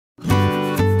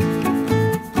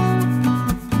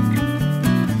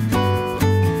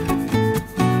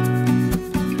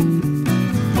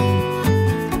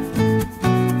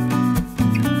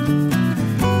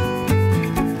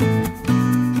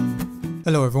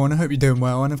everyone, I hope you're doing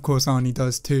well, and of course Arnie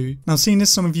does too. Now, seeing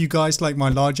as some of you guys like my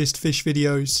largest fish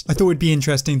videos, I thought it'd be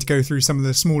interesting to go through some of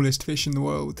the smallest fish in the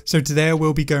world. So today I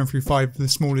will be going through 5 of the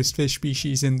smallest fish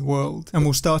species in the world, and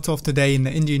we'll start off today in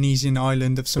the Indonesian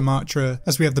island of Sumatra,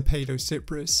 as we have the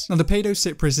Paedocypris. Now the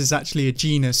Paedocypris is actually a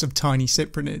genus of tiny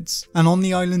cyprinids, and on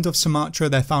the island of Sumatra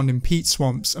they're found in peat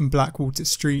swamps and blackwater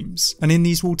streams, and in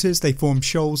these waters they form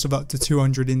shoals of up to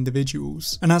 200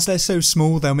 individuals, and as they're so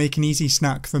small they'll make an easy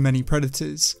snack for many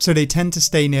predators, so they tend to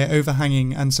stay near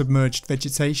overhanging and submerged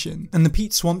vegetation. And the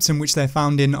peat swamps in which they're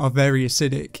found in are very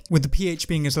acidic, with the pH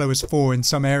being as low as 4 in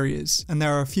some areas, and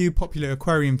there are a few popular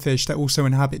aquarium fish that also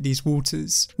inhabit these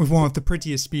waters, with one of the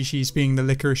prettiest species being the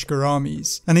liquorice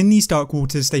gouramis. And in these dark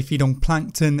waters they feed on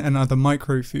plankton and other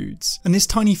microfoods. And this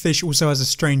tiny fish also has a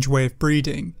strange way of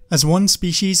breeding, as one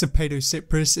species of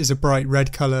Paedocypris is a bright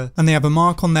red colour, and they have a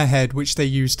mark on their head which they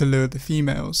use to lure the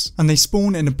females, and they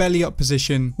spawn in a belly up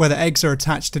position where the eggs are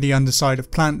attached to the underside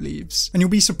of plant leaves. And you'll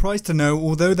be surprised to know,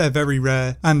 although they're very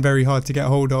rare and very hard to get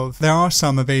hold of, there are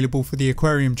some available for the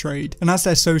aquarium trade, and as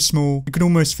they're so small you can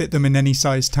almost fit them in any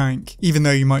size tank, even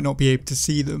though you might not be able to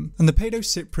see them. And the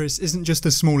Paedocypris isn't just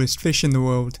the smallest fish in the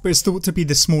world, but it's thought to be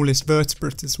the smallest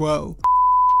vertebrate as well.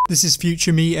 This is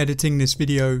future me editing this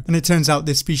video, and it turns out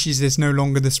this species is no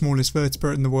longer the smallest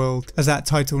vertebrate in the world, as that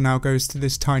title now goes to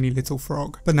this tiny little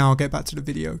frog. But now I'll get back to the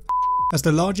video. As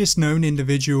the largest known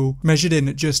individual, measured in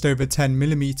at just over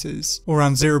 10mm, or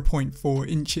around 0.4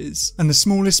 inches, and the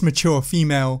smallest mature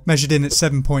female, measured in at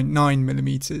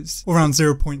 7.9mm, or around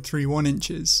 0.31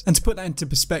 inches. And to put that into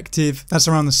perspective, that's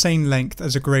around the same length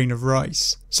as a grain of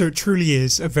rice. So it truly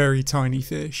is a very tiny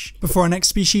fish. But for our next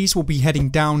species, we'll be heading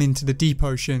down into the deep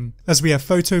ocean, as we have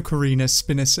Photocorinus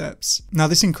spinoceps. Now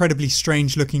this incredibly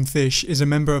strange looking fish is a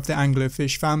member of the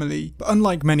anglerfish family, but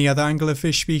unlike many other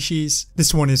anglerfish species,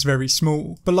 this one is very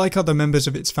small. But like other members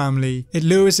of its family, it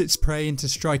lures its prey into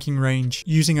striking range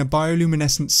using a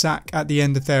bioluminescent sac at the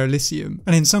end of their elysium,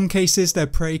 and in some cases their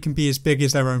prey can be as big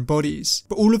as their own bodies.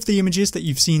 But all of the images that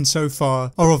you've seen so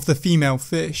far are of the female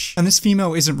fish, and this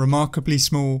female isn't remarkably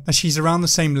small, as she's around the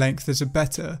same length as a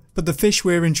betta, but the fish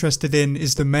we're interested in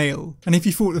is the male, and if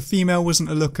you thought the female wasn't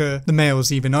a looker, the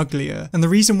male's even uglier. And the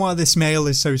reason why this male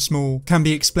is so small can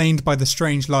be explained by the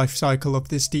strange life cycle of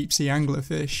this deep sea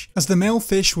anglerfish, as the male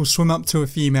fish will swim up to a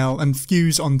female and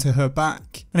fuse onto her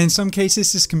back, and in some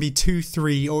cases this can be 2,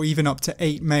 3 or even up to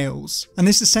 8 males, and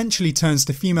this essentially turns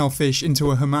the female fish into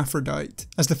a hermaphrodite,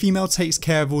 as the female takes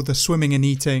care of all the swimming and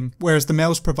eating, whereas the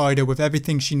male's provide her with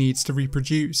everything she needs to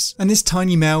reproduce. And this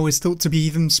tiny male is thought to be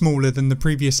even smaller than the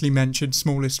previously mentioned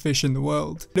smallest fish in the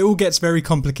world. But it all gets very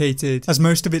complicated, as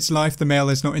most of its life the male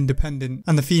is not independent,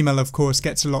 and the female of course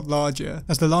gets a lot larger,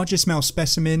 as the largest male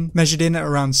specimen measured in at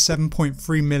around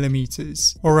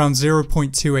 7.3mm, or around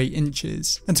 0.28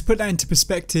 inches. And to put that into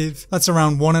perspective, that's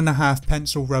around 1.5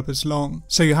 pencil rubbers long.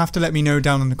 So you have to let me know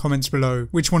down in the comments below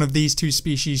which one of these two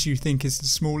species you think is the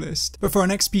smallest. But for our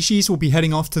next species we'll be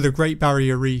heading off to the Great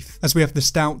Barrier Reef, as we have the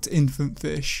stout infant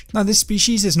fish. Now this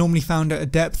species is normally found at a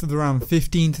depth of around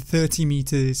 15 to 30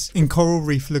 meters in coral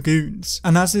reef lagoons,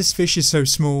 and as this fish is so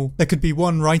small, there could be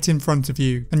one right in front of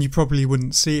you and you probably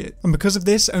wouldn't see it. And because of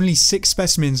this, only 6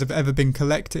 specimens have ever been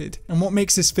collected, and what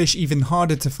makes this fish even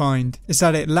harder to find is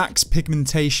that it lacks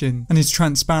pigmentation and is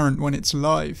transparent when it's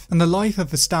alive. And the life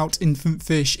of a stout infant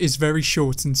fish is very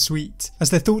short and sweet, as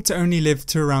they're thought to only live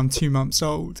to around 2 months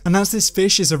old. And as this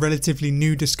fish is a relatively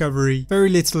new discovery, very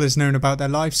little is known about their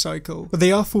life cycle, but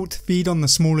they are thought to feed on the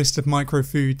smallest of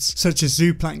microfoods such as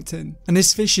zooplankton, and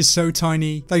this fish is so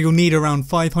tiny that you'll need around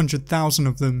 500,000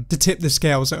 of them to tip the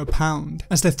scales at a pound,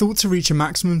 as they're thought to reach a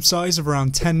maximum size of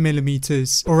around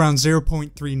 10mm, or around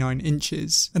 0.39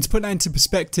 inches, and to put that into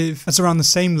perspective, that's around the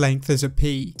same length as a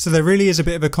pea, so there really is a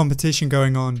bit of a competition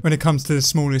going on when it comes to the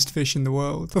smallest fish in the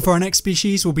world. But for our next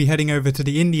species we'll be heading over to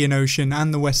the Indian Ocean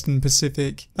and the Western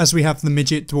Pacific, as we have the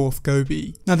midget dwarf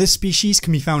goby. Now this species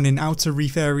can be found in outer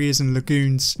reef areas and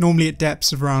lagoons, normally at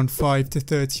depths of around 5 to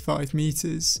 35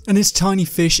 meters. And this tiny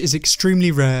fish is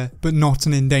extremely rare, but not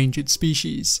an endangered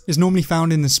species. It's normally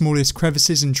found in the smallest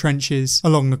crevices and trenches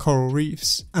along the coral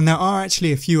reefs. And there are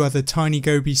actually a few other tiny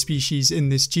goby species in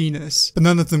this genus, but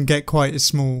none of them get quite as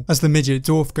small as the midget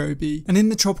dwarf goby. And in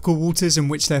the tropical waters in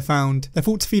which they're found, they're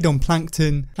thought to feed on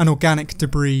plankton and organic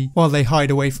debris while they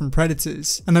hide away from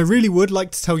predators. And I really would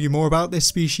like to tell you more about this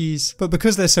species, but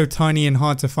because they're so tiny and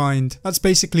hard to find, that's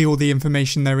basically all the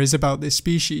information there is about this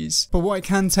species. But what I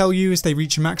can tell you is they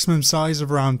reach a maximum size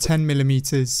of around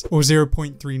 10mm, or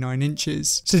 0.39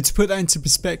 inches. So to put that into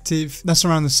perspective, that's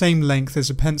around the same length as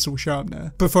a pencil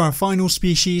sharpener. But for our final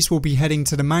species, we'll be heading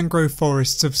to the mangrove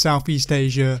forests of Southeast Asia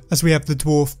Asia, as we have the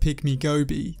dwarf pygmy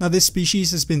goby. Now this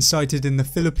species has been sighted in the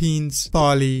Philippines,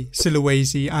 Bali,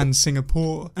 Sulawesi and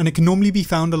Singapore, and it can normally be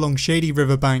found along shady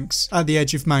riverbanks at the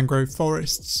edge of mangrove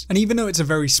forests. And even though it's a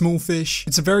very small fish,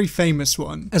 it's a very famous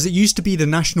one, as it used to be the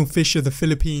national fish of the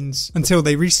Philippines until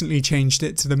they recently changed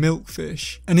it to the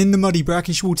milkfish. And in the muddy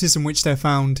brackish waters in which they're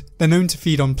found, they're known to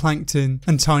feed on plankton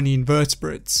and tiny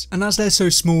invertebrates. And as they're so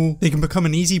small, they can become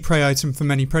an easy prey item for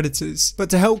many predators. But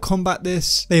to help combat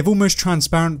this, they have almost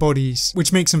transparent bodies,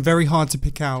 which makes them very hard to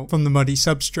pick out from the muddy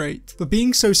substrate. But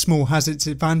being so small has its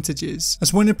advantages,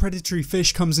 as when a predatory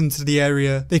fish comes into the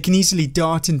area, they can easily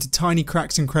dart into tiny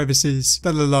cracks and crevices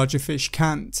that the larger fish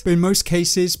can't. But in most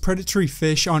cases, predatory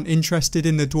fish aren't interested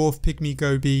in the dwarf pygmy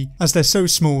goby, as they're so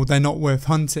small they're not worth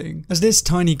hunting, as this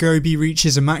tiny goby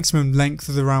reaches a maximum length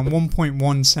of around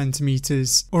 1.1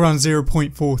 centimeters, or around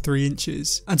 0.43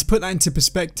 inches. And to put that into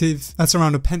perspective, that's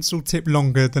around a pencil tip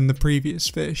longer than the previous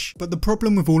fish. But the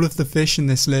problem with all of the fish in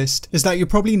this list is that you're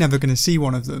probably never going to see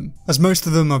one of them, as most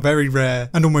of them are very rare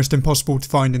and almost impossible to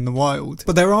find in the wild.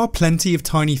 But there are plenty of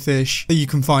tiny fish that you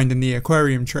can find in the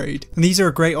aquarium trade, and these are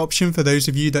a great option for those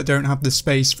of you that don't have the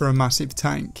space for a massive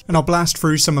tank. And I'll blast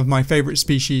through some of my favourite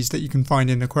species that you can find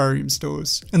in aquarium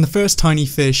stores. And the first tiny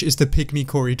fish is the Pygmy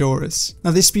Corydoras.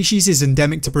 Now this species is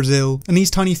endemic to Brazil, and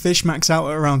these tiny fish max out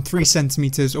at around 3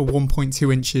 centimeters or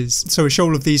 1.2 inches, so a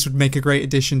shoal of these would make a great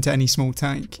addition to any small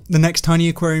tank. The next tiny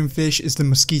aquarium fish is the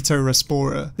Mosquito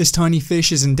rasbora. This tiny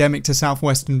fish is endemic to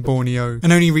southwestern Borneo,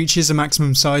 and only reaches a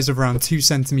maximum size of around 2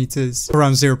 centimeters,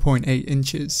 around 0.8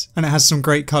 inches, and it has some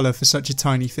great colour for such a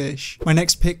tiny fish. My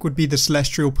next pick would be the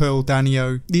celestial pearl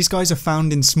danio. These guys are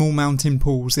found in small mountain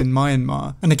pools in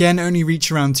Myanmar, and again only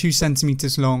reach around 2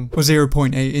 centimeters long, or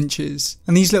 0.8 inches.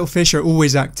 And these little fish are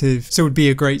always active, so would be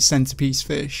a great centerpiece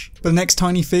fish. But the next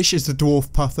tiny fish is the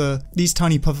dwarf puffer. These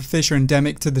tiny puffer fish are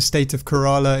endemic to the state of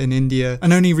Kerala in India,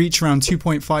 and only reach around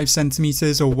 2.5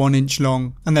 centimeters or 1 inch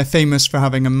long, and they're famous for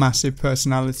having a massive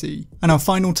personality. And our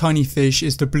final tiny fish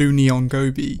is the blue neon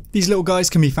goby. These little guys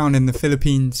can be found in the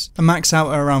Philippines, and max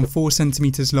out at around 4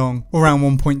 centimeters long, or around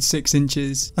 1.6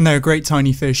 inches, and they're a great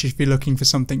tiny fish if you're looking for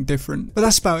something different. But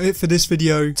that's about it for this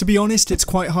video. To be honest, it's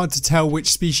quite hard to tell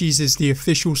which species is the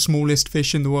official smallest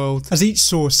fish in the world, as each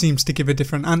source seems to give a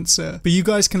different answer. But you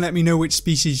guys can let me know which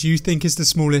species you think is the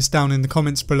smallest down in the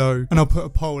comments below, and I'll put a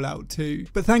poll out too.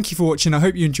 But thank you for watching, I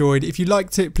hope you enjoyed. If you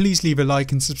liked it, please leave a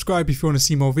like and subscribe if you want to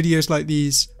see more videos like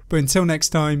these. But until next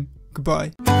time,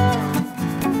 goodbye.